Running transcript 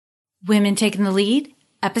Women Taking the Lead,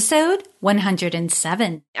 episode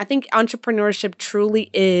 107. I think entrepreneurship truly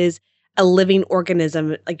is a living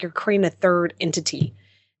organism, like you're creating a third entity.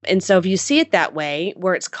 And so if you see it that way,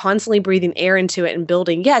 where it's constantly breathing air into it and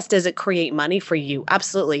building, yes, does it create money for you?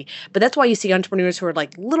 Absolutely. But that's why you see entrepreneurs who are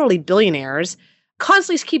like literally billionaires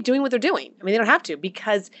constantly keep doing what they're doing. I mean, they don't have to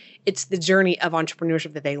because it's the journey of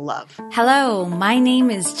entrepreneurship that they love. Hello, my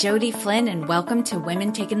name is Jody Flynn and welcome to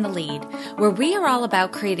Women Taking the Lead, where we are all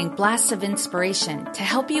about creating blasts of inspiration to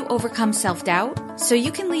help you overcome self-doubt so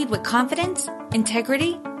you can lead with confidence,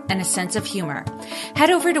 integrity, and a sense of humor.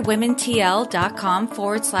 Head over to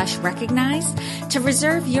womentl.com/recognize to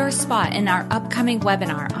reserve your spot in our upcoming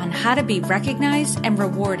webinar on how to be recognized and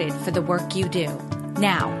rewarded for the work you do.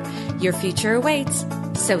 Now, your future awaits,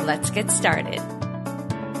 so let's get started.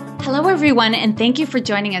 Hello, everyone, and thank you for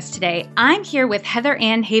joining us today. I'm here with Heather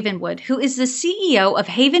Ann Havenwood, who is the CEO of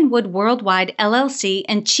Havenwood Worldwide LLC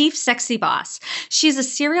and Chief Sexy Boss. She's a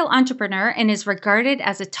serial entrepreneur and is regarded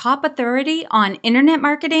as a top authority on internet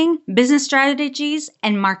marketing, business strategies,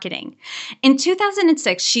 and marketing. In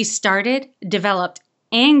 2006, she started, developed,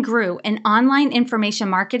 and grew an online information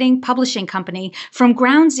marketing publishing company from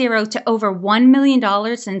ground zero to over $1 million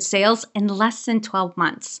in sales in less than 12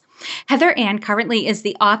 months. Heather Ann currently is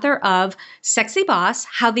the author of Sexy Boss,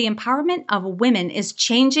 How the Empowerment of Women is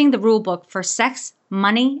Changing the Rulebook for Sex,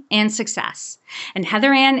 Money, and Success. And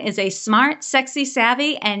Heather Ann is a smart, sexy,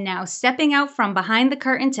 savvy, and now stepping out from behind the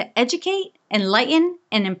curtain to educate, enlighten,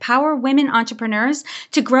 and empower women entrepreneurs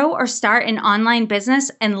to grow or start an online business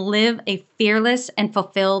and live a fearless and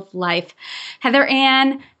fulfilled life. Heather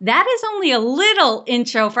Ann, that is only a little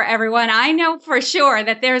intro for everyone. I know for sure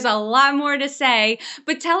that there's a lot more to say,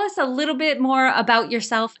 but tell us a little bit more about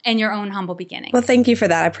yourself and your own humble beginning. Well, thank you for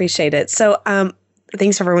that. I appreciate it. So,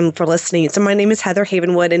 thanks everyone for listening. So my name is Heather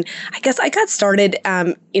Havenwood, and I guess I got started,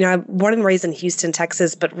 I'm born and raised in Houston,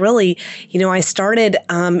 Texas, but really, I started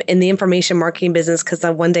in the information marketing business because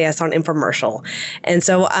one day I saw an infomercial.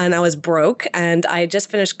 And I was broke and I had just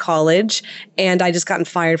finished college and I just gotten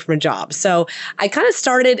fired from a job. So I kind of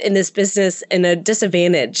started in this business in a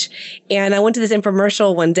disadvantage. And I went to this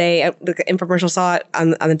infomercial one day, the infomercial saw it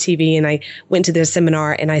on the TV, and I went to their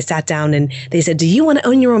seminar and I sat down and they said, do you want to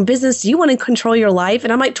own your own business? Do you want to control your life?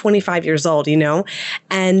 And I'm like 25 years old,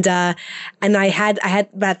 and I had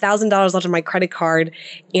about $1,000 left on my credit card,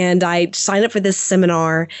 and I signed up for this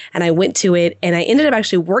seminar and I went to it, and I ended up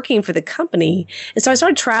actually working for the company. And so I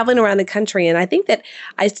started traveling around the country, and I think that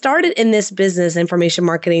I started in this business, information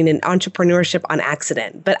marketing and entrepreneurship, on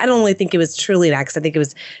accident. But I don't really think it was truly an accident. I think it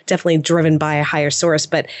was definitely driven by a higher source.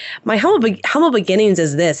 But my humble beginnings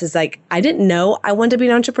is this: is like I didn't know I wanted to be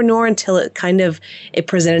an entrepreneur until it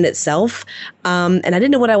presented itself. And I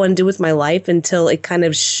didn't know what I wanted to do with my life until it kind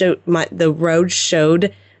of the road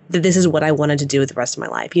showed that this is what I wanted to do with the rest of my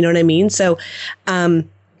life. You know what I mean? So, I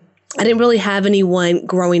didn't really have anyone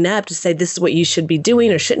growing up to say, this is what you should be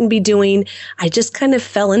doing or shouldn't be doing. I just kind of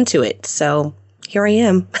fell into it. So here I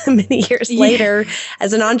am many years later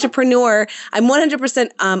as an entrepreneur. I'm 100%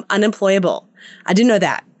 unemployable. I do know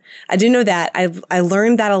that. I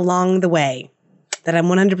learned that along the way, that I'm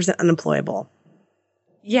 100% unemployable.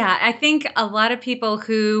 Yeah, I think a lot of people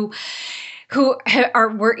who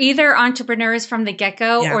were either entrepreneurs from the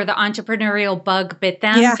get-go or the entrepreneurial bug bit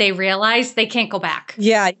them. Yeah. They realize they can't go back.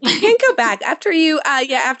 Yeah, you can't go back after you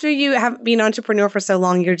have been an entrepreneur for so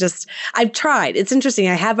long. I've tried. It's interesting.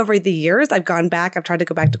 I have over the years. I've gone back. I've tried to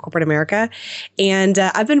go back to corporate America, and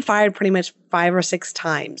I've been fired pretty much 5 or 6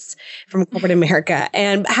 times from corporate America.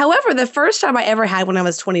 And however, the first time I ever had when I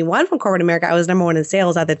was 21 from corporate America, I was number 1 in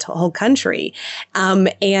sales out of the whole country,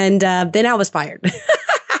 and then I was fired.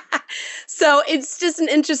 So it's just an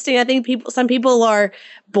interesting, I think some people are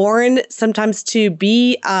born sometimes to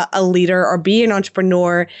be a leader or be an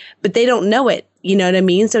entrepreneur, but they don't know it. You know what I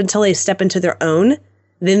mean? So until they step into their own,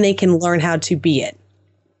 then they can learn how to be it.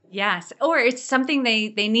 Yes. Or it's something they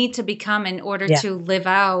need to become in order to live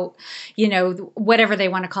out, whatever they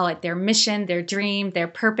want to call it, their mission, their dream, their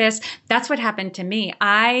purpose. That's what happened to me.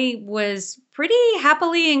 I was pretty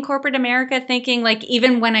happily in corporate America thinking like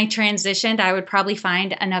even when I transitioned, I would probably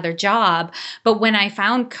find another job. But when I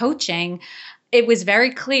found coaching, it was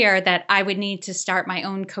very clear that I would need to start my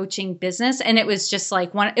own coaching business. And it was just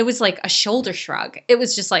like it was like a shoulder shrug. It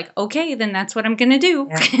was just like, okay, then that's what I'm going to do.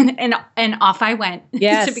 Yeah. and off I went.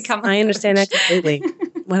 Yes, to become I understand that completely.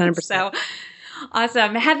 100%. So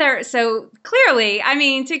Awesome. Heather, so clearly, I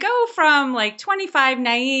mean, to go from like 25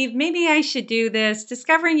 naive, maybe I should do this,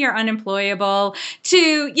 discovering you're unemployable,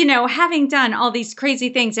 to, having done all these crazy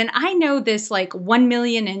things. And I know this like 1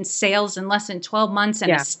 million in sales in less than 12 months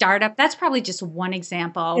and a startup. That's probably just one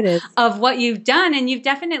example of what you've done. And you've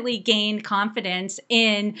definitely gained confidence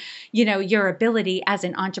in, your ability as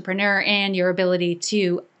an entrepreneur and your ability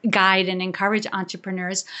to guide and encourage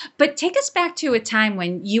entrepreneurs. But take us back to a time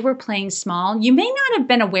when you were playing small. You may not have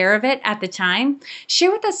been aware of it at the time.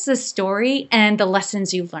 Share with us the story and the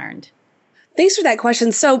lessons you've learned. Thanks for that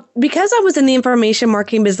question. So because I was in the information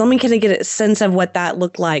marketing business, let me kind of get a sense of what that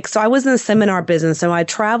looked like. So I was in the seminar business. So I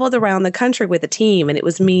traveled around the country with a team, and it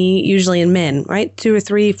was me, usually, and men, right? 2 or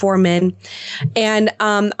 3, 4 men. And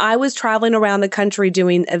I was traveling around the country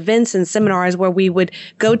doing events and seminars where we would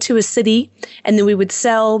go to a city and then we would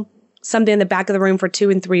sell something in the back of the room for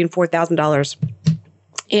 $2,000 and $3,000 and $4,000.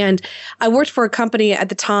 And I worked for a company at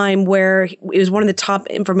the time where it was one of the top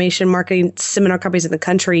information marketing seminar companies in the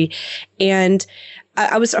country. And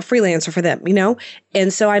I was a freelancer for them,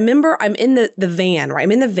 And so I remember I'm in the van, right?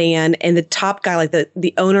 I'm in the van, and the top guy, like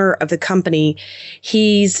the owner of the company,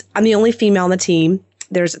 I'm the only female on the team.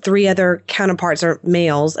 There's 3 other counterparts or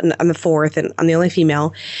males, and I'm the 4th, and I'm the only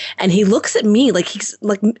female. And he looks at me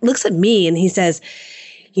and he says,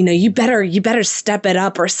 you better step it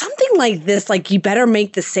up, or something like this. Like, you better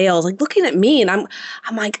make the sales, like looking at me. And I'm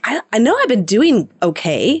like, I know I've been doing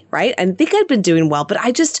okay, right? I think I've been doing well, but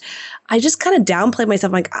I just kind of downplayed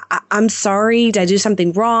myself. I'm like, I'm sorry. Did I do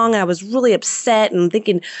something wrong? I was really upset and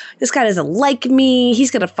thinking, this guy doesn't like me. He's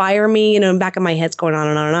going to fire me. In the back of my head's going on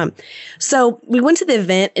and on and on. So we went to the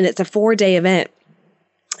event, and it's a 4-day event.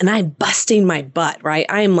 And I'm busting my butt, right?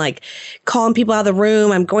 I am like calling people out of the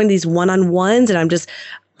room. I'm going to these one-on-ones, and I'm just,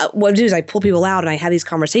 what I do is I pull people out and I have these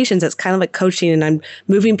conversations. It's kind of like coaching, and I'm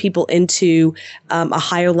moving people into a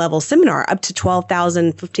higher level seminar up to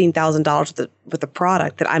 $12,000, $15,000 with the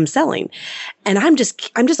product that I'm selling. And I'm just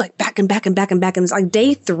like back and back. And it's like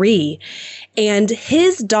day 3. And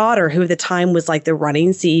his daughter, who at the time was like the running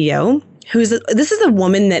CEO, this is a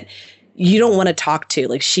woman that you don't want to talk to.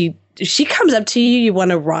 Like, she comes up to you, you want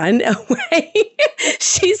to run away.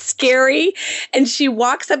 She's scary. And she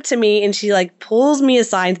walks up to me and she like pulls me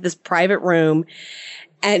aside into this private room,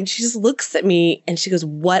 and she just looks at me and she goes,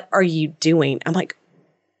 "What are you doing?" I'm like,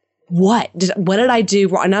 what did I do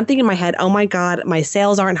wrong? And I'm thinking in my head, oh my God, my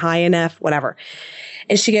sales aren't high enough, whatever.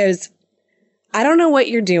 And she goes, "I don't know what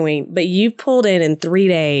you're doing, but you've pulled in 3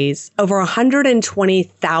 days over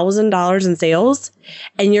 $120,000 in sales,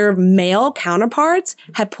 and your male counterparts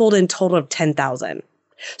have pulled in total of $10,000.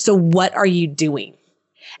 So what are you doing?"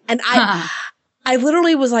 And I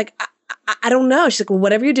literally was like, I don't know. She's like, "Well,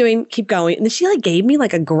 whatever you're doing, keep going." And then she like gave me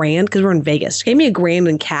like $1,000 because we're in Vegas. She gave me $1,000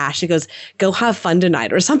 in cash. She goes, "Go have fun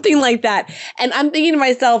tonight," or something like that. And I'm thinking to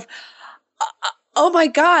myself, oh my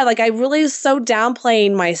God, like I really was so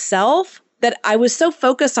downplaying myself that I was so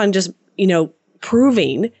focused on just,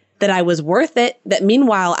 proving that I was worth it, that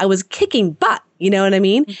meanwhile I was kicking butt, you know what I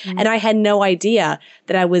mean? Mm-hmm. And I had no idea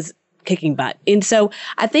that I was kicking butt. And so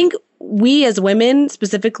I think we as women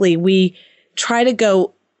specifically, we try to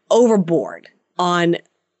go overboard in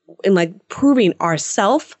like proving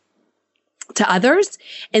ourselves to others.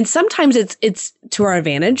 And sometimes it's to our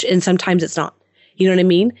advantage, and sometimes it's not. You know what I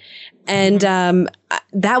mean? And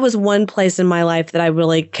that was one place in my life that I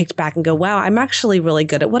really kicked back and go, wow, I'm actually really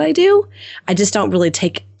good at what I do. I just don't really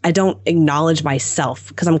I don't acknowledge myself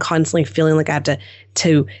because I'm constantly feeling like I have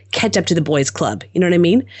to catch up to the boys club. You know what I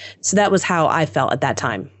mean? So that was how I felt at that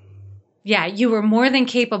time. Yeah, you were more than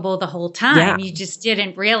capable the whole time. Yeah. You just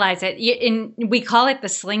didn't realize it. We call it the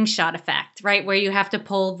slingshot effect, right? Where you have to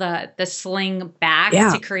pull the sling back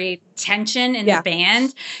to create tension in the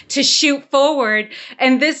band to shoot forward.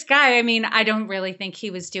 And this guy, I mean, I don't really think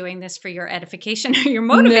he was doing this for your edification or your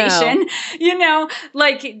motivation. No.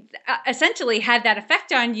 Essentially had that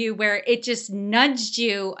effect on you where it just nudged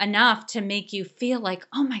you enough to make you feel like,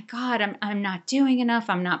 oh my God, I'm not doing enough.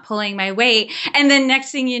 I'm not pulling my weight. And then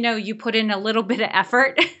next thing you know, you put in a little bit of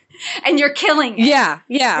effort and you're killing it. Yeah.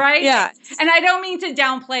 Right? Yeah. And I don't mean to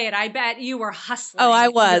downplay it. I bet you were hustling. Oh, I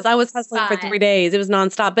was hustling for 3 days. It was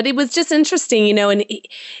nonstop, but it was just interesting,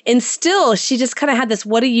 and still she just kind of had this,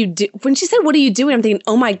 what do you do? When she said, what are you doing? I'm thinking,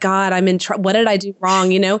 oh my God, I'm in trouble. What did I do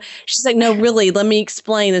wrong? She's like, no, really, let me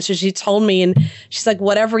explain. And so she told me, and she's like,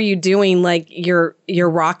 whatever you're doing, like you're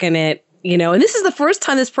rocking it. and this is the first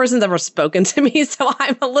time this person's ever spoken to me. So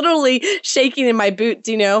I'm literally shaking in my boots,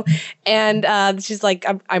 and she's like,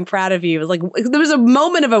 I'm proud of you. Like there was a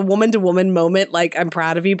moment of a woman to woman moment. Like, I'm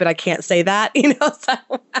proud of you, but I can't say that, So.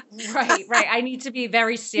 Right. I need to be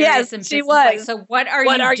very serious. Yes, and she was. Like, so what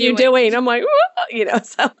are you doing? I'm like,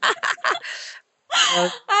 so.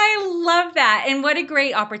 I love that. And what a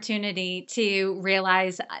great opportunity to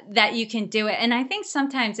realize that you can do it. And I think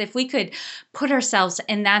sometimes if we could put ourselves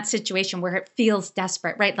in that situation where it feels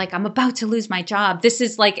desperate, right? Like, I'm about to lose my job. This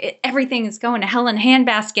is like everything is going to hell in a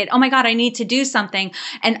handbasket. Oh my God, I need to do something.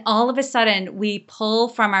 And all of a sudden we pull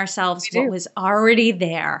from ourselves what was already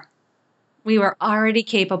there. We were already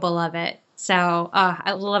capable of it. So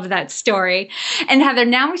I love that story. And Heather,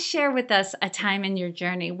 now share with us a time in your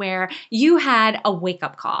journey where you had a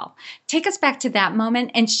wake-up call. Take us back to that moment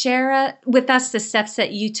and share with us the steps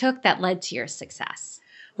that you took that led to your success.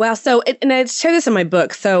 Well, and I share this in my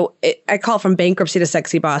book. So I call it From Bankruptcy to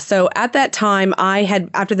Sexy Boss. So at that time, I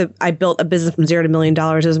built a business from $0 to $1 million.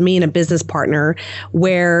 It was me and a business partner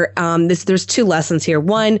where there's two lessons here.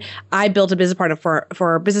 One, I built a business partner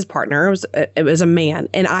for a business partner. It was a man.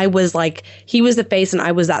 And I was like, he was the face and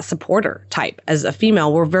I was that supporter type. As a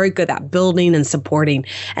female, we're very good at building and supporting.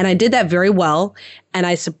 And I did that very well. And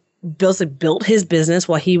I built his business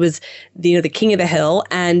while he was the king of the hill.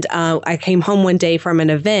 And I came home one day from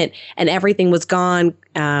an event and everything was gone.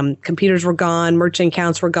 Computers were gone, merchant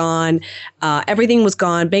accounts were gone, everything was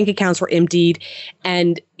gone, bank accounts were emptied,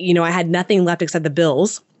 and I had nothing left except the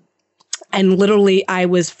bills. And literally I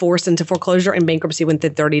was forced into foreclosure and bankruptcy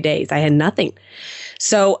within 30 days. I had nothing.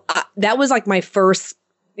 So that was like my first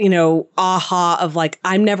aha of like,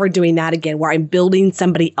 I'm never doing that again, where I'm building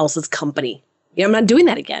somebody else's company. I'm not doing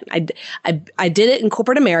that again. I did it in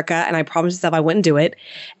corporate America and I promised myself I wouldn't do it.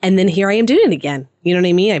 And then here I am doing it again. You know what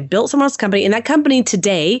I mean? I built someone else's company and that company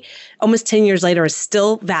today, almost 10 years later, is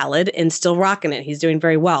still valid and still rocking it. He's doing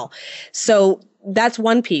very well. So that's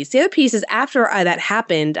one piece. The other piece is after that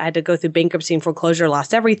happened, I had to go through bankruptcy and foreclosure,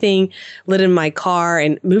 lost everything, lived in my car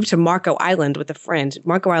and moved to Marco Island with a friend.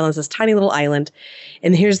 Marco Island is this tiny little island.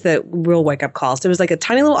 And here's the real wake up call. So it was like a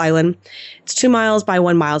tiny little island. It's 2 miles by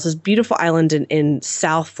 1 mile. It's this beautiful island in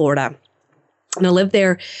South Florida. And I lived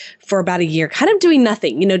there for about a year, kind of doing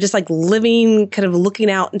nothing, just like living, kind of looking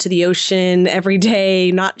out into the ocean every day,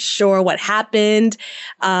 not sure what happened,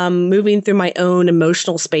 moving through my own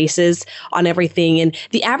emotional spaces on everything. And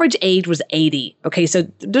the average age was 80. Okay. So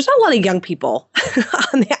there's not a lot of young people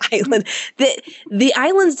on the island. The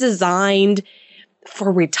island's designed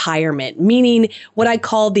for retirement, meaning what I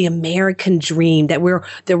call the American dream, that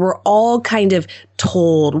we're all kind of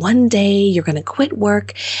told one day you're going to quit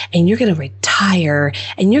work and you're going to retire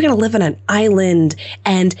and you're going to live on an island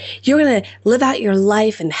and you're going to live out your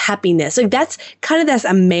life in happiness. Like that's kind of this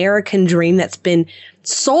American dream that's been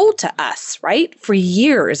sold to us, right? For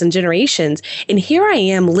years and generations. And here I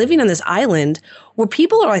am living on this island where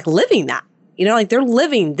people are like living that, like they're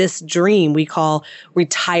living this dream we call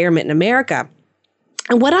retirement in America.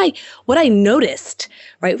 And what I noticed,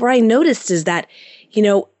 right, where I noticed is that,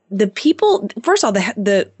 the people, first of all,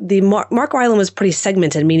 the Marco Island was pretty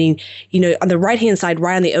segmented, meaning, on the right-hand side,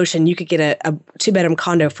 right on the ocean, you could get a 2-bedroom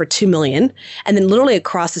condo for $2 million. And then literally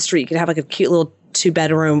across the street, you could have like a cute little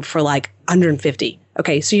 2-bedroom for like $150.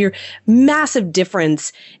 Okay. So you're massive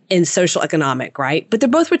difference in social economic, right? But they're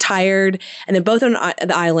both retired and they're both on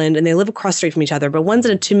the island and they live across the street from each other. But one's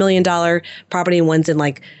in a $2 million property and one's in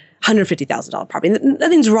like $150,000 property.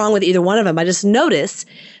 Nothing's wrong with either one of them. I just noticed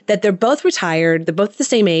that they're both retired, they're both the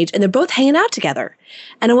same age, and they're both hanging out together.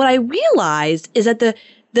 And what I realized is that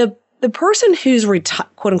the person who's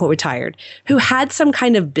quote unquote retired, who had some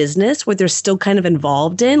kind of business where they're still kind of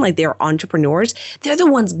involved in, like they're entrepreneurs, they're the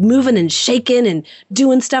ones moving and shaking and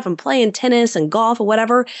doing stuff and playing tennis and golf or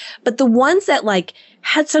whatever. But the ones that like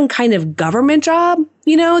had some kind of government job,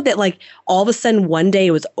 that like all of a sudden one day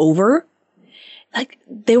it was over, like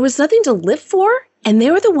there was nothing to live for. And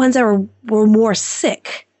they were the ones that were more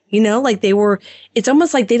sick, like it's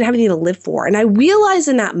almost like they didn't have anything to live for. And I realized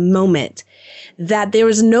in that moment that there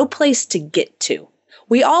was no place to get to.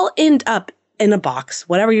 We all end up in a box,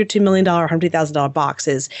 whatever your $2 million, $100,000 box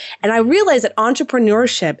is. And I realized that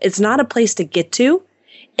entrepreneurship, it's not a place to get to.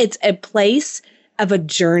 It's a place of a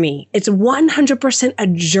journey. It's 100% a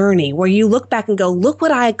journey where you look back and go, look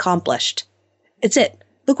what I accomplished. It's it.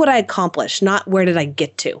 Look what I accomplished, not where did I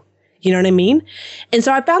get to. You know what I mean? And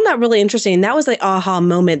so I found that really interesting. And that was the aha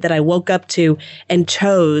moment that I woke up to and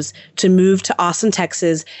chose to move to Austin,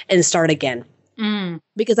 Texas and start again.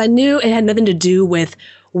 Because I knew it had nothing to do with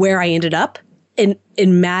where I ended up. And it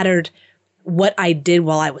mattered what I did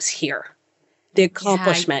while I was here. the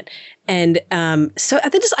accomplishment. And so I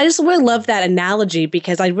just really love that analogy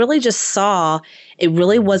because I really just saw it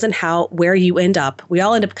really wasn't where you end up. We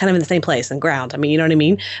all end up kind of in the same place and ground. I mean, you know what I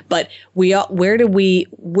mean? But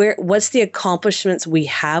what's the accomplishments we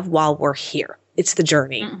have while we're here? It's the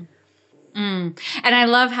journey. And I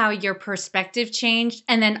love how your perspective changed.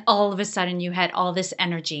 And then all of a sudden you had all this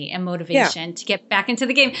energy and motivation to get back into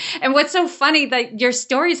the game. And what's so funny, that your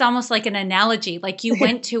story is almost like an analogy. Like you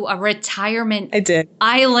went to a retirement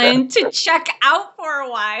island to check out for a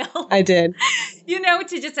while. I did. And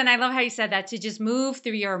I love how you said that, to just move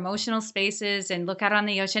through your emotional spaces and look out on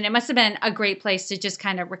the ocean. It must have been a great place to just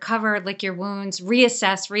kind of recover, lick your wounds,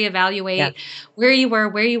 reassess, reevaluate where you were,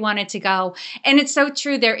 where you wanted to go. And it's so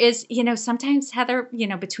true. There is, sometimes, Heather,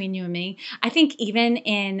 between you and me, I think even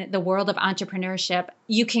in the world of entrepreneurship,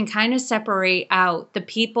 you can kind of separate out the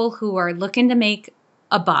people who are looking to make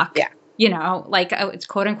a buck, it's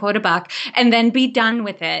quote unquote a buck, and then be done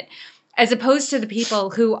with it, as opposed to the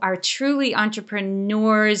people who are truly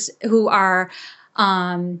entrepreneurs, who are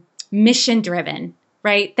mission driven,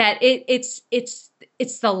 right? That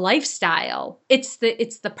it's the lifestyle, it's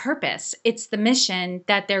the purpose, it's the mission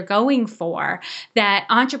that they're going for. That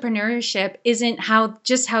entrepreneurship isn't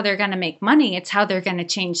just how they're going to make money, it's how they're going to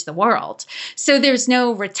change the world. So there's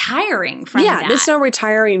no retiring from that. Yeah, there's no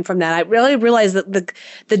retiring from that. I really realized that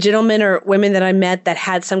the gentlemen or women that I met that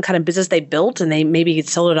had some kind of business they built and they maybe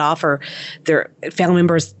sold it off, or their family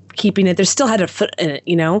members keeping it, they still had a foot in it,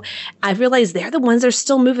 I realized they're the ones that are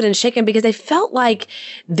still moving and shaking because they felt like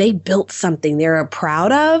they built something they're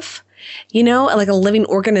proud of, like a living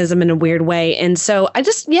organism in a weird way. And so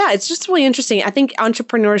it's just really interesting. I think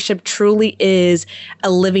entrepreneurship truly is a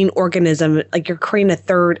living organism, like you're creating a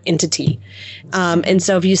third entity. And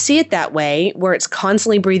so if you see it that way, where it's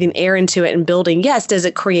constantly breathing air into it and building, yes, does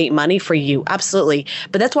it create money for you? Absolutely.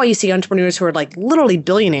 But that's why you see entrepreneurs who are like literally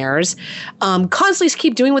billionaires constantly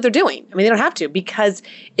keep doing what they're doing. I mean, they don't have to, because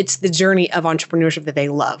it's the journey of entrepreneurship that they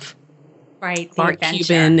love. Right. Mark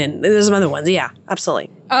Cuban, and there's some other ones. Yeah, absolutely.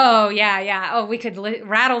 Oh, yeah. Oh, we could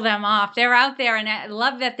rattle them off. They're out there, and I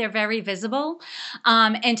love that they're very visible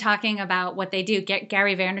and talking about what they do.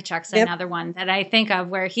 Gary Vaynerchuk's another one that I think of,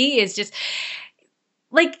 where he is just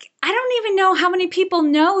like, I don't even know how many people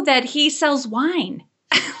know that he sells wine.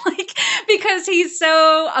 Because he's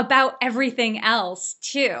so about everything else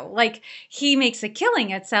too. Like, he makes a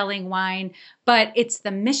killing at selling wine, but it's the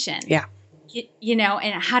mission. Yeah.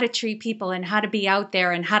 And how to treat people and how to be out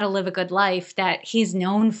there and how to live a good life that he's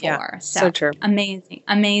known for. Yeah, so true. Amazing.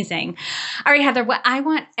 All right, Heather, what I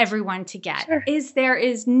want everyone to get is there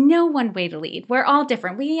is no one way to lead. We're all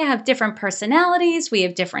different. We have different personalities. We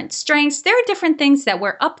have different strengths. There are different things that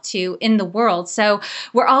we're up to in the world. So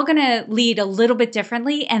we're all going to lead a little bit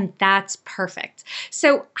differently, and that's perfect.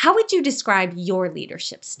 So how would you describe your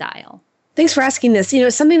leadership style? Thanks for asking this.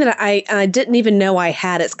 It's something that I didn't even know I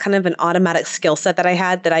had. It's kind of an automatic skill set that I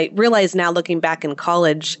had that I realize now, looking back in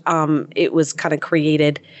college, it was kind of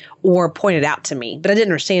created or pointed out to me, but I didn't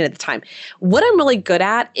understand it at the time. What I'm really good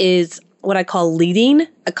at is what I call leading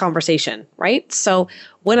a conversation, right? So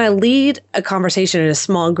when I lead a conversation in a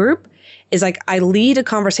small group, is like I lead a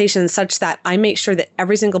conversation such that I make sure that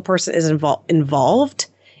every single person is involved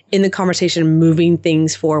in the conversation, moving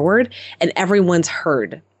things forward, and everyone's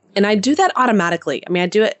heard. And I do that automatically. I mean, I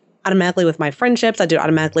do it automatically with my friendships. I do it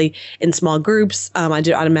automatically in small groups. I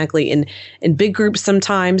do it automatically in big groups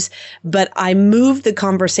sometimes. But I move the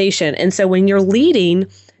conversation. And so when you're leading,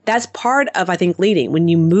 that's part of, I think, leading. When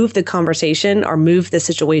you move the conversation or move the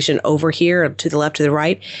situation over here to the left, to the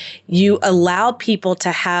right, you allow people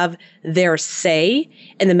to have their say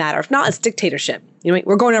in the matter. If not, it's dictatorship.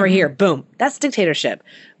 We're going over here. Boom. That's dictatorship.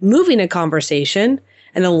 Moving a conversation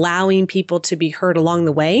and allowing people to be heard along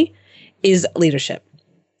the way is leadership.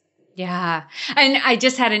 Yeah. And I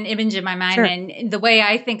just had an image in my mind. Sure. And the way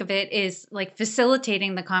I think of it is like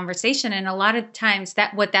facilitating the conversation. And a lot of times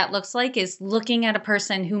what that looks like is looking at a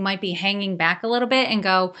person who might be hanging back a little bit and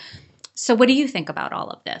go, so what do you think about all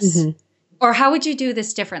of this? Mm-hmm. Or how would you do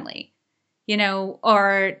this differently?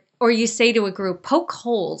 Or you say to a group, poke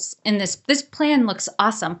holes in this plan looks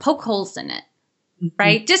awesome. Poke holes in it.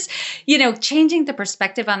 Right? Just, changing the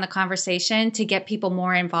perspective on the conversation to get people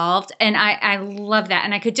more involved. And I love that.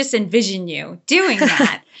 And I could just envision you doing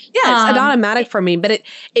that. Yeah, it's an automatic for me. But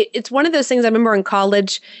it's one of those things I remember in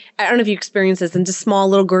college. I don't know if you experience this in just small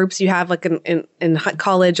little groups you have like in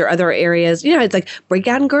college or other areas. It's like break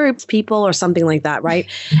out in groups, people, or something like that, right?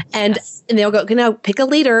 And and they'll go, pick a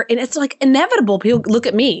leader. And it's like inevitable. People look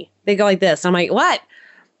at me. They go like this. I'm like, what?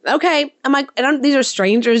 okay. I'm like, these are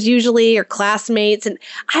strangers usually or classmates. And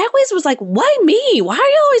I always was like, why me? Why are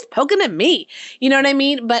you always poking at me? You know what I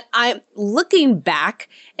mean? But I'm looking back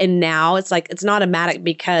and now it's like, it's not automatic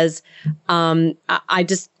because I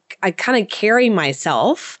kind of carry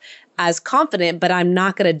myself as confident, but I'm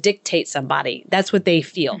not going to dictate somebody. That's what they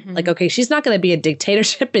feel. Like, okay, she's not going to be a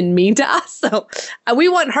dictatorship and mean to us. So we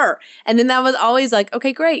want her. And then that was always like,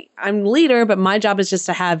 okay, great. I'm the leader, but my job is just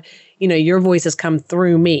to have, your voices come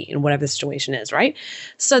through me in whatever the situation is. Right.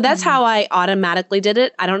 So that's how I automatically did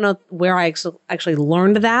it. I don't know where I actually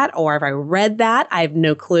learned that or if I read that. I have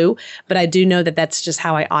no clue, but I do know that that's just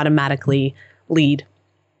how I automatically lead.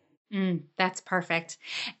 That's perfect.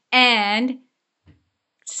 And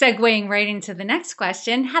segueing right into the next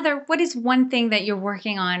question, Heather, what is one thing that you're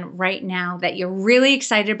working on right now that you're really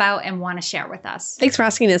excited about and want to share with us? Thanks for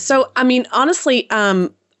asking this. So, honestly,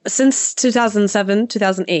 since 2007,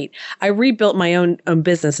 2008, I rebuilt my own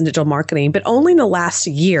business in digital marketing, but only in the last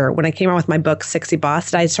year when I came out with my book, Sexy Boss,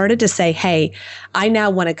 that I started to say, hey, I now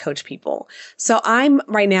want to coach people. So I'm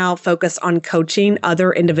right now focused on coaching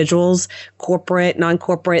other individuals, corporate,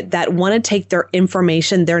 non-corporate, that want to take their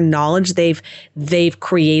information, their knowledge they've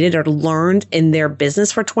created or learned in their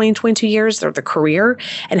business for 20, 22 years, or their career,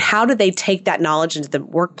 and how do they take that knowledge into the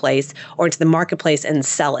workplace or into the marketplace and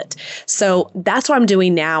sell it? So that's what I'm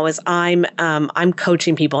doing now. Is I'm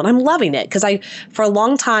coaching people and I'm loving it because for a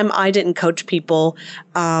long time I didn't coach people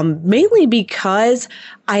mainly because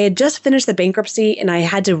I had just finished the bankruptcy and I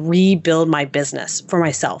had to rebuild my business for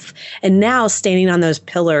myself. And now standing on those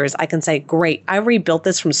pillars, I can say, great, I rebuilt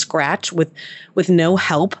this from scratch with no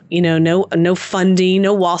help, no funding,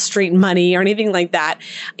 no Wall Street money or anything like that.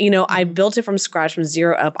 I built it from scratch, from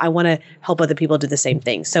zero up. I want to help other people do the same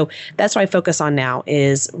thing. So that's what I focus on now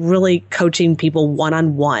is really coaching people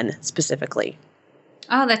one-on-one specifically.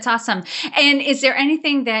 Oh, that's awesome. And is there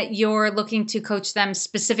anything that you're looking to coach them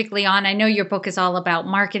specifically on? I know your book is all about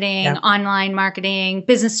marketing, online marketing,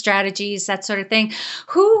 business strategies, that sort of thing.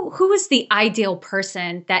 Who is the ideal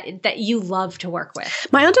person that you love to work with?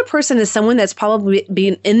 My ideal person is someone that's probably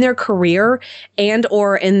been in their career and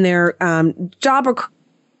or in their job or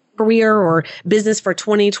career or business for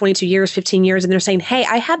 20, 22 years, 15 years, and they're saying, hey,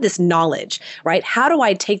 I have this knowledge, right? How do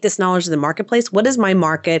I take this knowledge to the marketplace? What is my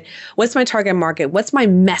market? What's my target market? What's my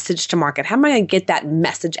message to market? How am I going to get that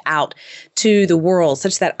message out to the world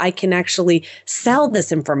such that I can actually sell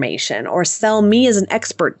this information or sell me as an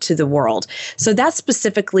expert to the world? So that's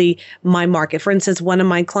specifically my market. For instance, one of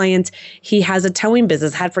my clients, he has a towing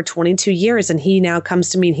business, had for 22 years, and he now comes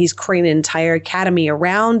to me and he's creating an entire academy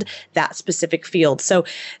around that specific field. So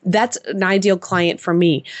that's an ideal client for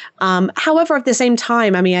me. However, at the same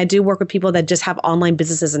time, I do work with people that just have online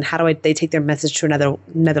businesses and how do they take their message to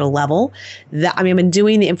another level. I've been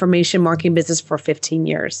doing the information marketing business for 15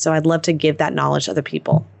 years. So I'd love to give that knowledge to other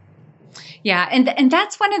people. Yeah. And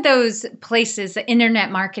that's one of those places, the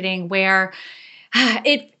internet marketing, where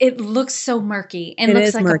it looks so murky and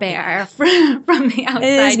looks like murky. A bear from the outside.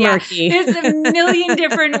 It is murky. There's a million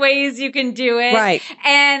different ways you can do it. Right.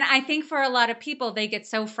 And I think for a lot of people, they get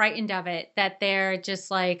so frightened of it that they're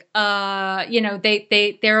just like,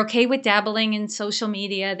 they're okay with dabbling in social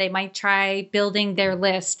media. They might try building their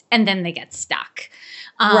list and then they get stuck.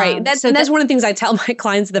 Right. That's one of the things I tell my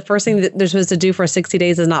clients. The first thing that they're supposed to do for 60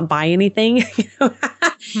 days is not buy anything.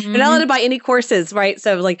 You're not allowed to buy any courses, right?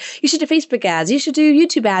 So like you should do Facebook ads, you should do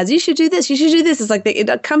YouTube ads, you should do this, you should do this. It's like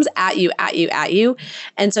it comes at you.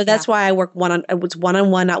 And so that's why I work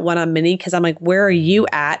one-on-one, not one-on-many, because I'm like, where are you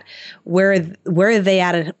at? Where are they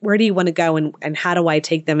at? And where do you want to go? And how do I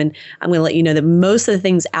take them? And I'm going to let you know that most of the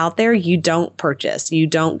things out there, you don't purchase. You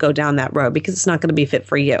don't go down that road because it's not going to be fit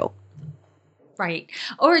for you. Right.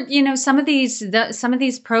 Or, some of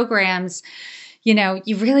these programs, you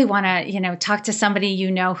really want to, talk to somebody,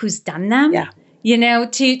 who's done them,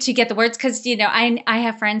 to get the words. Cause, I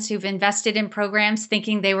have friends who've invested in programs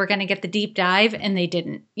thinking they were going to get the deep dive and they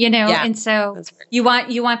didn't, and so you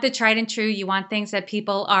want the tried and true. You want things that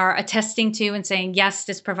people are attesting to and saying, yes,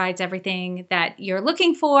 this provides everything that you're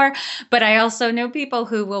looking for. But I also know people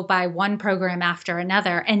who will buy one program after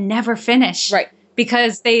another and never finish. Right.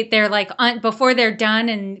 Because they're like before they're done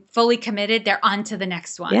and fully committed, they're on to the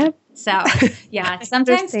next one. Yeah. So yeah,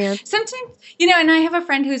 sometimes, and I have a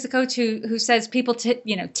friend who's a coach who says people,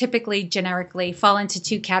 typically generically fall into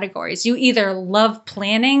two categories. You either love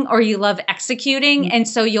planning or you love executing. Mm-hmm. And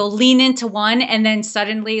so you'll lean into one and then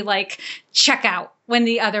suddenly check out when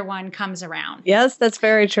the other one comes around. Yes, that's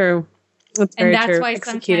very true. That's very true. Why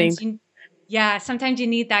executing. Sometimes Yeah, sometimes you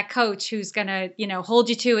need that coach who's going to, hold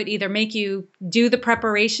you to it, either make you do the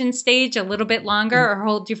preparation stage a little bit longer or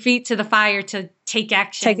hold your feet to the fire to take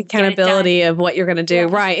action. Take accountability of what you're going to do. Yeah.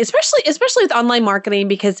 Right. Especially with online marketing,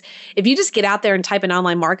 because if you just get out there and type in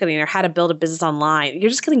online marketing or how to build a business online, you're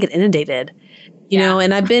just going to get inundated. You know,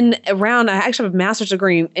 and I've been around, I actually have a master's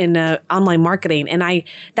degree in online marketing. And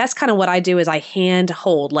that's kind of what I do is I hand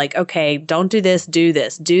hold like, okay, don't do this, do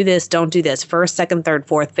this, don't do this, first, second, third,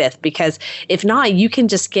 fourth, fifth, because if not, you can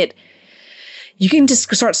just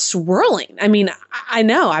start swirling. I mean, I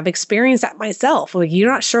know I've experienced that myself. Like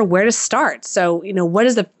you're not sure where to start. So, what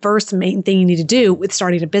is the first main thing you need to do with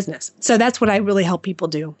starting a business? So that's what I really help people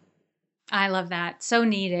do. I love that. So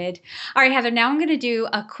needed. All right, Heather, now I'm going to do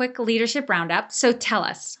a quick leadership roundup. So tell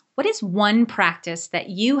us, what is one practice that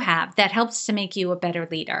you have that helps to make you a better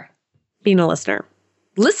leader? Being a listener.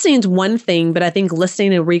 Listening is one thing, but I think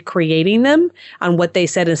listening and recreating them on what they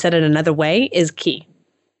said and said it another way is key.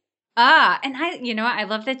 And I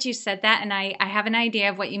love that you said that, and I have an idea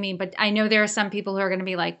of what you mean, but I know there are some people who are going to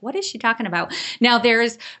be like, what is she talking about? Now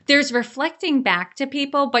there's reflecting back to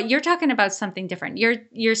people, but you're talking about something different.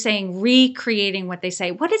 You're saying recreating what they say.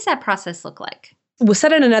 What does that process look like? Well,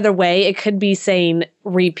 said it another way, it could be saying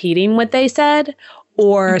repeating what they said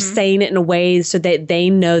or saying it in a way so that they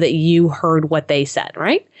know that you heard what they said,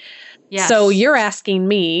 right? Yes. So you're asking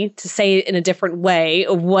me to say it in a different way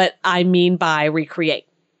of what I mean by recreate.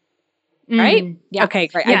 Right? Yeah. Okay,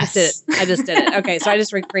 great. Yes. I just did it. Okay, so I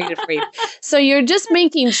just recreated for you. So you're just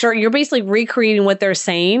making sure you're basically recreating what they're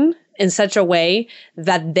saying in such a way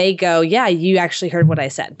that they go, yeah, you actually heard what I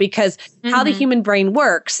said. Because how the human brain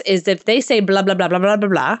works is if they say blah, blah, blah, blah, blah, blah,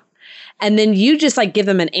 blah, and then you just like give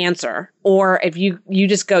them an answer, or if you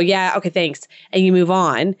just go, yeah, okay, thanks, and you move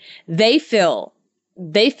on, they feel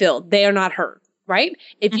they are not heard, right?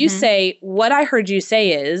 If you say, what I heard you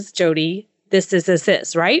say is, Jody,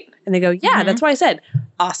 this, right? And they go, yeah, that's what I said.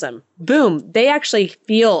 Awesome. Boom. They actually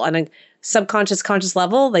feel on a subconscious, conscious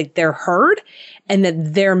level like they're heard and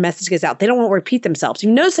that their message gets out. They don't want to repeat themselves.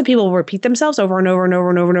 You notice that people will repeat themselves over and over and over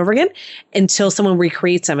and over and over again until someone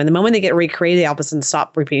recreates them. And the moment they get recreated, they all of a sudden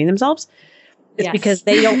stop repeating themselves. It's because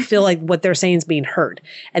they don't feel like what they're saying is being heard.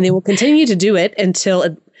 And they will continue to do it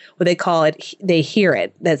until what they call it, they hear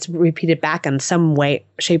it. That's repeated back in some way,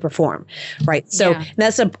 shape, or form, right? So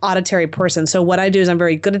that's an auditory person. So what I do is I'm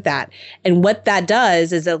very good at that. And what that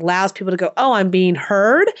does is it allows people to go, oh, I'm being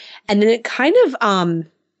heard. And then it kind of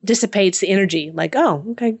dissipates the energy. Like, oh,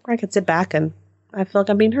 okay, I can sit back and I feel like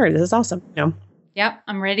I'm being heard. This is awesome. Yep.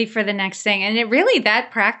 I'm ready for the next thing. And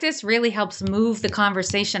that practice really helps move the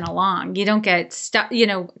conversation along. You don't get stuck,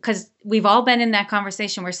 because we've all been in that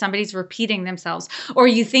conversation where somebody's repeating themselves or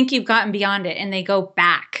you think you've gotten beyond it and they go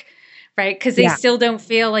back, right? Because they still don't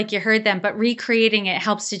feel like you heard them, but recreating it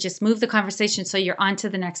helps to just move the conversation. So you're on to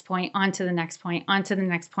the next point, on to the next point, on to the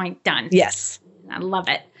next point, done. Yes. I love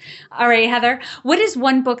it. All right, Heather, what is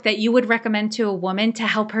one book that you would recommend to a woman to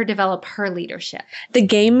help her develop her leadership? The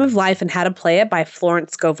Game of Life and How to Play It by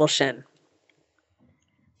Florence Scovel Shinn.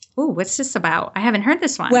 Ooh, what's this about? I haven't heard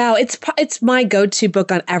this one. Well, it's my go-to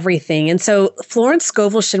book on everything. And so Florence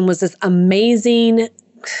Scovel Shinn was this amazing,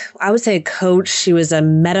 I would say, a coach. She was a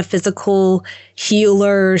metaphysical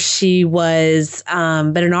healer. She was,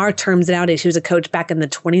 but in our terms nowadays, she was a coach back in the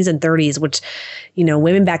 20s and 30s, which,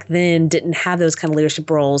 women back then didn't have those kind of leadership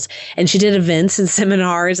roles. And she did events and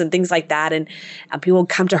seminars and things like that. And people would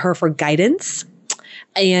come to her for guidance.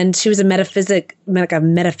 And she was a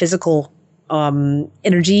metaphysical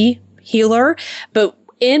energy healer. But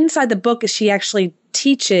inside the book, she actually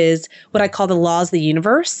teaches what I call the laws of the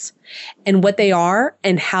universe and what they are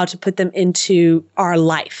and how to put them into our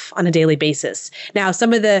life on a daily basis. Now,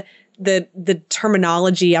 some of the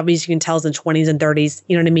terminology, obviously you can tell is in 20s and 30s,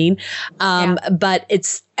 you know what I mean? But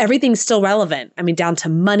everything's still relevant. I mean, down to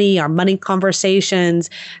money, our money conversations,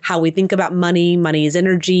 how we think about money is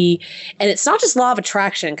energy. And it's not just law of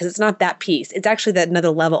attraction, because it's not that piece. It's actually that another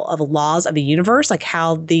level of laws of the universe, like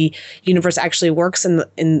how the universe actually works in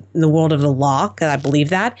the world of the law, because I believe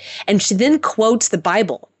that. And she then quotes the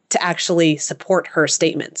Bible to actually support her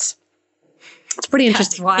statements. It's pretty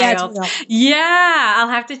interesting. That's wild. Yeah, I'll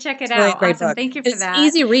have to check it out. Really great awesome. Book. Thank you for that.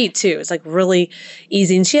 It's easy read too. It's like really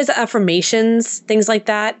easy. And she has affirmations, things like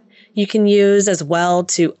that you can use as well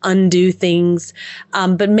to undo things.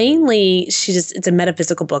 But mainly it's a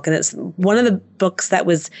metaphysical book. And it's one of the books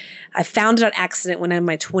I found it on accident when I'm in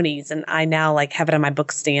my 20s. And I now have it on my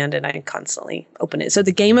book stand and I constantly open it. So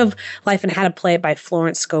The Game of Life and How to Play It by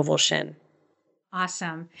Florence Scovel Shinn.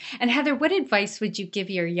 Awesome. And Heather, what advice would you give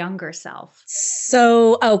your younger self?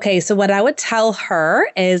 So what I would tell her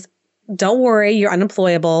is don't worry, you're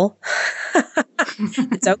unemployable.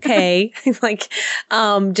 It's okay. Like,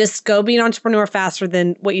 just go be an entrepreneur faster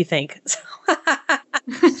than what you think.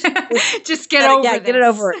 Just get over it.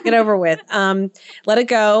 Get it over with. Let it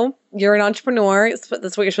go. You're an entrepreneur.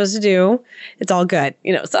 That's what you're supposed to do. It's all good.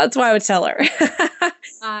 So that's why I would tell her.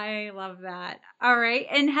 I love that. All right.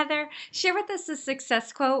 And Heather, share with us a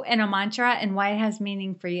success quote and a mantra and why it has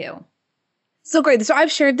meaning for you. So great. So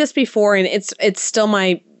I've shared this before, and it's still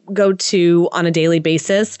my go-to on a daily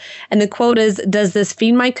basis. And the quote is, does this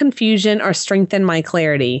feed my confusion or strengthen my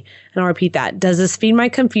clarity? And I'll repeat that. Does this feed my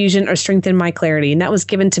confusion or strengthen my clarity? And that was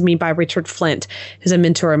given to me by Richard Flint, who's a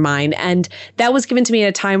mentor of mine. And that was given to me at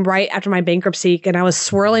a time right after my bankruptcy. And I was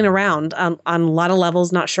swirling around on a lot of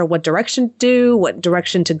levels, not sure what direction to do, what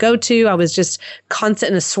direction to go to. I was just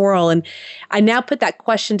constant in a swirl. And I now put that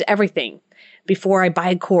question to everything. Before I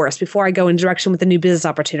buy a course, before I go in direction with a new business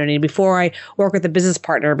opportunity, before I work with a business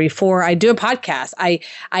partner, before I do a podcast, I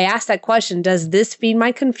ask that question, does this feed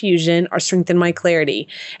my confusion or strengthen my clarity?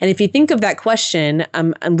 And if you think of that question,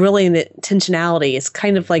 I'm really in the intentionality. It's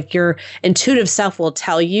kind of like your intuitive self will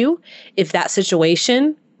tell you if that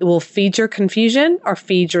situation will feed your confusion or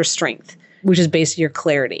feed your strength, which is basically your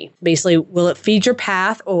clarity. Basically, will it feed your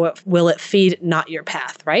path or will it feed not your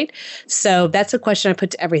path, right? So that's a question I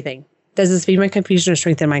put to everything. Does this feed my confusion or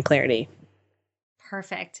strengthen my clarity?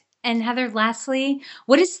 Perfect. And Heather, lastly,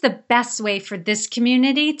 what is the best way for this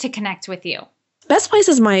community to connect with you? Best place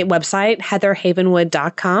is my website,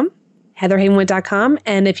 heatherhavenwood.com. heatherhavenwood.com.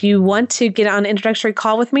 And if you want to get on an introductory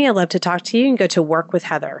call with me, I'd love to talk to you and go to Work with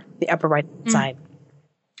Heather, the upper right side.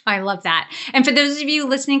 I love that. And for those of you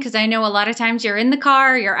listening, because I know a lot of times you're in the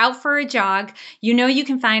car, you're out for a jog, you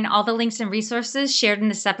can find all the links and resources shared in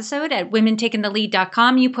this episode at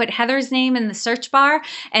womentakingthelead.com. You put Heather's name in the search bar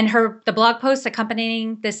and the blog post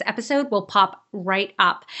accompanying this episode will pop right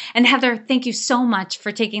up. And Heather, thank you so much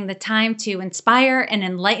for taking the time to inspire and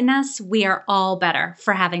enlighten us. We are all better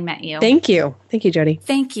for having met you. Thank you. Thank you, Jody.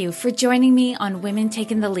 Thank you for joining me on Women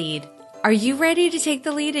Taking the Lead. Are you ready to take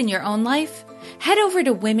the lead in your own life? Head over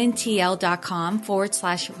to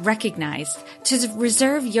womentl.com/recognized to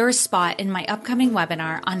reserve your spot in my upcoming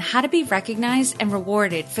webinar on how to be recognized and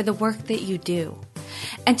rewarded for the work that you do.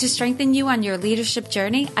 And to strengthen you on your leadership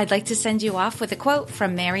journey, I'd like to send you off with a quote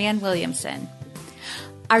from Marianne Williamson.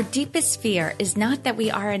 Our deepest fear is not that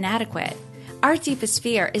we are inadequate. Our deepest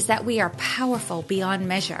fear is that we are powerful beyond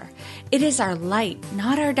measure. It is our light,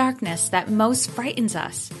 not our darkness, that most frightens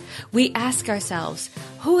us. We ask ourselves,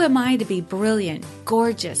 who am I to be brilliant,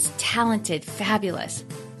 gorgeous, talented, fabulous?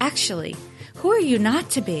 Actually, who are you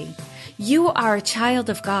not to be? You are a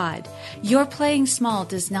child of God. Your playing small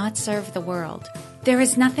does not serve the world. There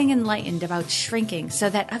is nothing enlightened about shrinking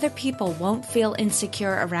so that other people won't feel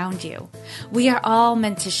insecure around you. We are all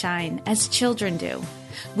meant to shine, as children do.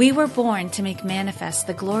 We were born to make manifest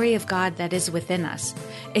the glory of God that is within us.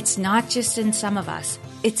 It's not just in some of us,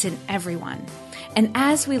 it's in everyone. And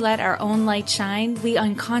as we let our own light shine, we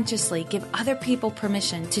unconsciously give other people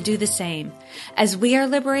permission to do the same. As we are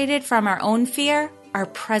liberated from our own fear, our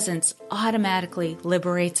presence automatically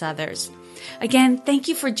liberates others. Again, thank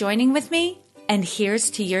you for joining with me, and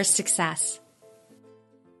here's to your success.